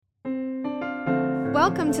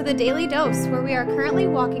Welcome to the Daily Dose, where we are currently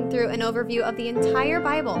walking through an overview of the entire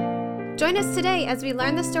Bible. Join us today as we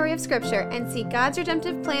learn the story of Scripture and see God's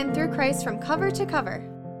redemptive plan through Christ from cover to cover.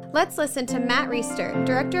 Let's listen to Matt Reisetter,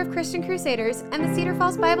 Director of Christian Crusaders and the Cedar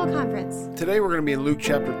Falls Bible Conference. Today we're going to be in Luke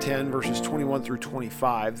chapter 10, verses 21 through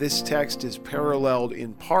 25. This text is paralleled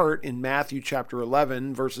in part in Matthew chapter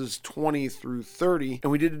 11, verses 20 through 30,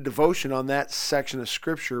 and we did a devotion on that section of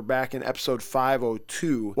Scripture back in episode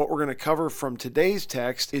 502. What we're going to cover from today's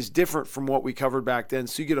text is different from what we covered back then,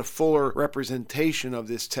 so you get a fuller representation of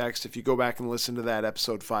this text if you go back and listen to that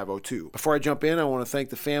episode 502. Before I jump in, I want to thank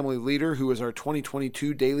the family leader who is our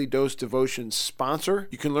 2022 Daily Dose Devotion sponsor.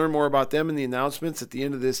 You can learn more about them in the announcements at the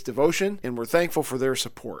end of this devotion, and we're thankful for their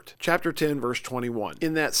support. Chapter 10, verse 21.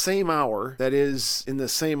 In that same hour, that is, in the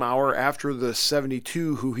same hour after the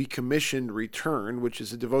 72 who he commissioned returned, which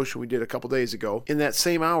is a devotion we did a couple days ago, in that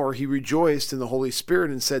same hour he rejoiced in the Holy Spirit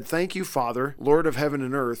and said, "Thank you, Father, Lord of heaven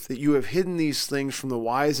and earth, that you have hidden these things from the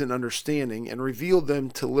wise and understanding and revealed them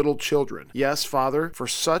to little children. Yes, Father, for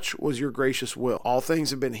such was your gracious will. All things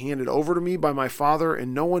have been handed over to me by my Father,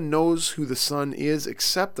 and no one knows who the Son is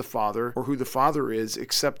except the Father, or who the Father is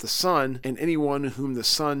except the Son, and anyone whom the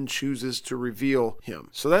Son chooses to reveal him."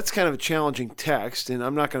 So that's kind of a challenging text, and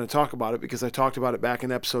I'm not going to talk about it because I talked about it back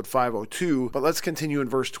in episode 502, but let's continue in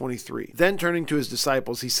verse 23. Then turning to his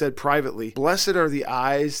disciples, he said privately, "Blessed are the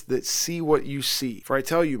eyes that see what you see. For I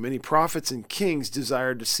tell you, many prophets and kings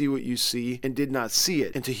desired to see what you see and did not see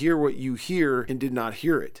it, and to hear what you hear and did not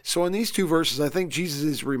hear it." So in these two verses, I think Jesus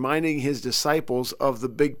is reminding his disciples of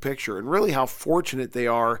the big picture and really how fortunate they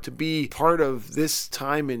are to be part of this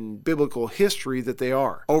time in biblical history that they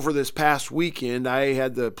are. Over this past weekend, I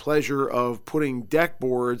had the pleasure of putting deck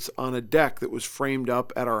boards on a deck that was framed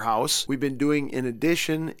up at our house. We've been doing an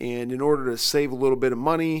addition, and in order to save a little bit of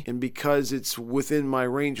money, and because it's within my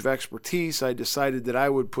range of expertise, I decided that I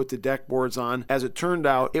would put the deck boards on. As it turned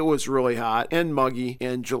out, it was really hot and muggy,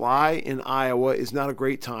 and July in Iowa is not a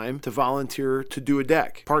great time to volunteer to do a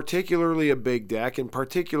deck, particularly a big deck, and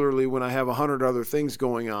particularly when I have 100 other things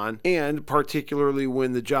going on, and particularly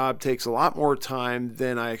when the job takes a lot more time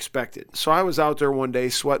than I expected. So I was out there one day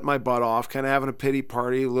sweating my butt off, kind of having a pity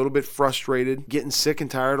party, a little bit frustrated, getting sick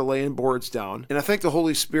and tired of laying boards down. And I think the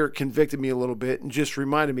Holy Spirit convicted me a little bit and just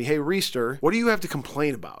reminded me, hey, Reister, what do you have to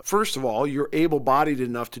complain about? First of all, you're able-bodied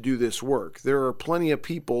enough to do this work. There are plenty of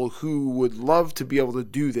people who would love to be able to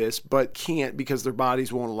do this, but can't because their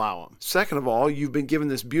bodies won't allow them. Second of all, you've been given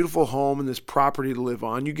this beautiful home and this property to live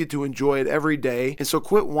on. You get to enjoy it every day, and so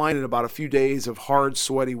quit whining about a few days of hard,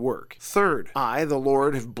 sweaty work. Third, I, the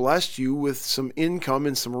Lord, have blessed you with some income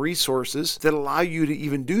and some resources that allow you to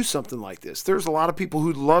even do something like this. There's a lot of people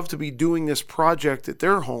who'd love to be doing this project at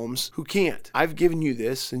their homes who can't. I've given you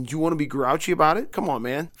this, and you want to be grouchy about it? Come on,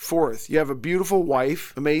 man. Fourth, you have a beautiful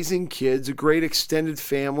wife, amazing kids, a great extended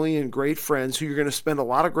family, and great friends who you're going to spend a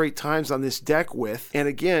lot of great times on this deck with. And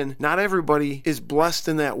again, not everybody is blessed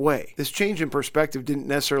in that way. This change in perspective didn't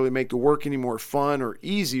necessarily make the work any more fun or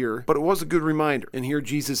easier, but it was a good reminder. And here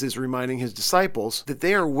Jesus is reminding his disciples that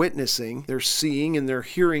they are witnessing, they're seeing, and they're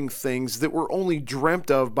hearing things that were only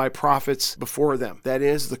dreamt of by prophets before them. That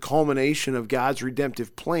is the culmination of God's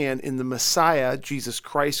redemptive plan in the Messiah, Jesus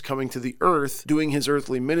Christ, coming to the earth, doing his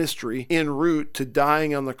earthly ministry en route to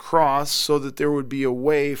dying on the cross so that there would be a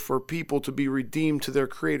way for people to be redeemed to their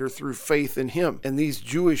Creator through faith in him. And these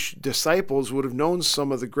Jewish disciples would have known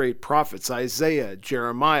some of the great prophets, Isaiah,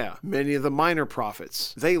 Jeremiah, many of the minor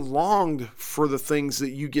prophets. They longed for the things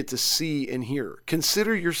that you get to see and hear.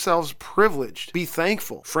 Consider yourselves privileged. Be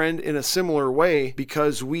thankful. Friend, in a similar way,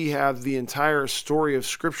 because we have the entire story of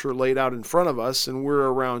Scripture laid out in front of us, and we're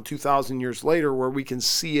around 2,000 years later where we can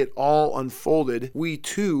see it all unfolded, we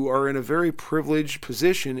too are in a very privileged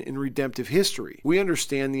position in redemptive history. We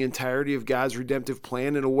understand the entirety of God's redemptive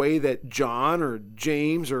plan in a way that John or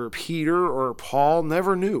James or Peter or Paul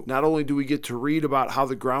never knew. Not only do we get to read about how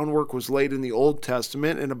the groundwork was laid in the Old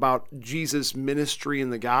Testament and about Jesus' ministry in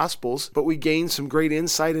the Gospels, but we gain some great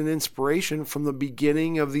insight and inspiration from the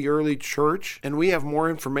beginning of the early church, and we have more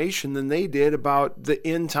information than they did about the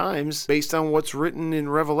end times based on what's written in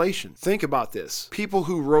Revelation. Think about this. People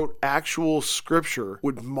who wrote actual Scripture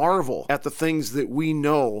would marvel at the things that we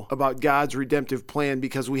know about God's redemptive plan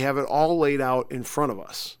because we have it all laid out in front of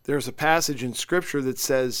us. There's a passage in Scripture that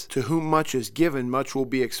says, "To whom much is given, much will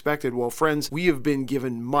be expected." Well, friends, we have been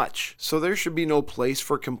given much, so there should be no place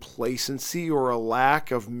for complacency or a lack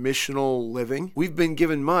of missional living. We've been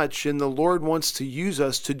given much, and the Lord wants to use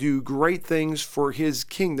us to do great things for His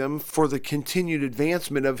kingdom, for the continued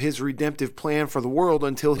advancement of His redemptive plan for the world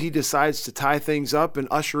until He decides to tie things up and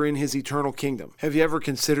usher in His eternal kingdom. Have you ever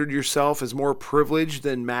considered yourself as more privileged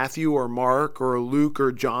than Matthew or Mark or Luke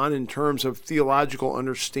or John in terms of theological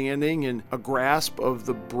understanding and a grasp of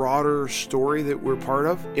the broader story that we're part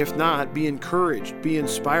of? If not, be encouraged, be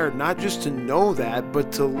inspired, not just to know that,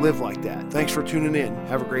 but to live like that. Thanks for tuning in.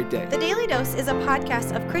 Have a great day. The Daily Dose is a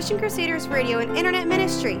podcast of Christian Crusaders Radio and Internet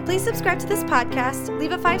Ministry. Please subscribe to this podcast,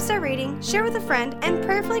 leave a 5-star rating, share with a friend, and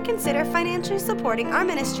prayerfully consider financially supporting our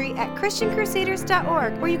ministry at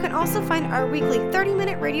ChristianCrusaders.org, where you can also find our weekly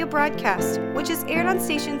 30-minute radio broadcast, which is aired on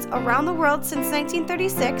stations around the world since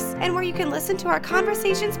 1936, and where you can listen to our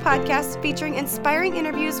Conversations podcast featuring inspiring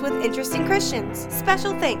interviews with interesting Christians.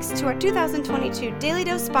 Special thanks to our 2022 Daily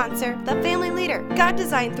Dose sponsor, The Family Leader. God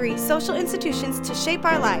designed 3 social institutions to shape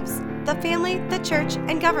our lives: the family, the church,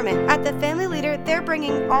 and government. At The Family Leader, they're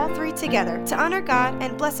bringing all 3 together to honor God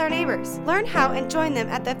and bless our neighbors. Learn how and join them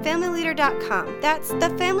at thefamilyleader.com. That's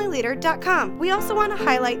thefamilyleader.com. We also want to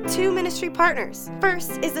highlight 2 ministry partners.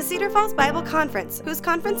 First is the Cedar Falls Bible Conference, whose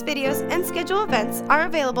conference videos and schedule events are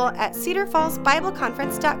available at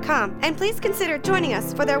cedarfallsbibleconference.com. And please consider joining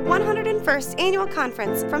us for their 101st annual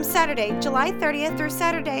conference from Saturday, July 30th through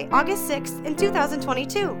Saturday, August 6th in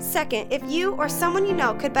 2022. Second, if you or someone you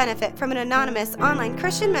know could benefit from an anonymous online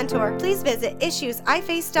Christian mentor, please visit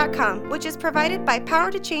issuesiface.com, which is provided by Power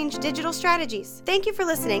to Change Digital Strategies. Thank you for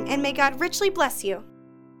listening, and may God richly bless you.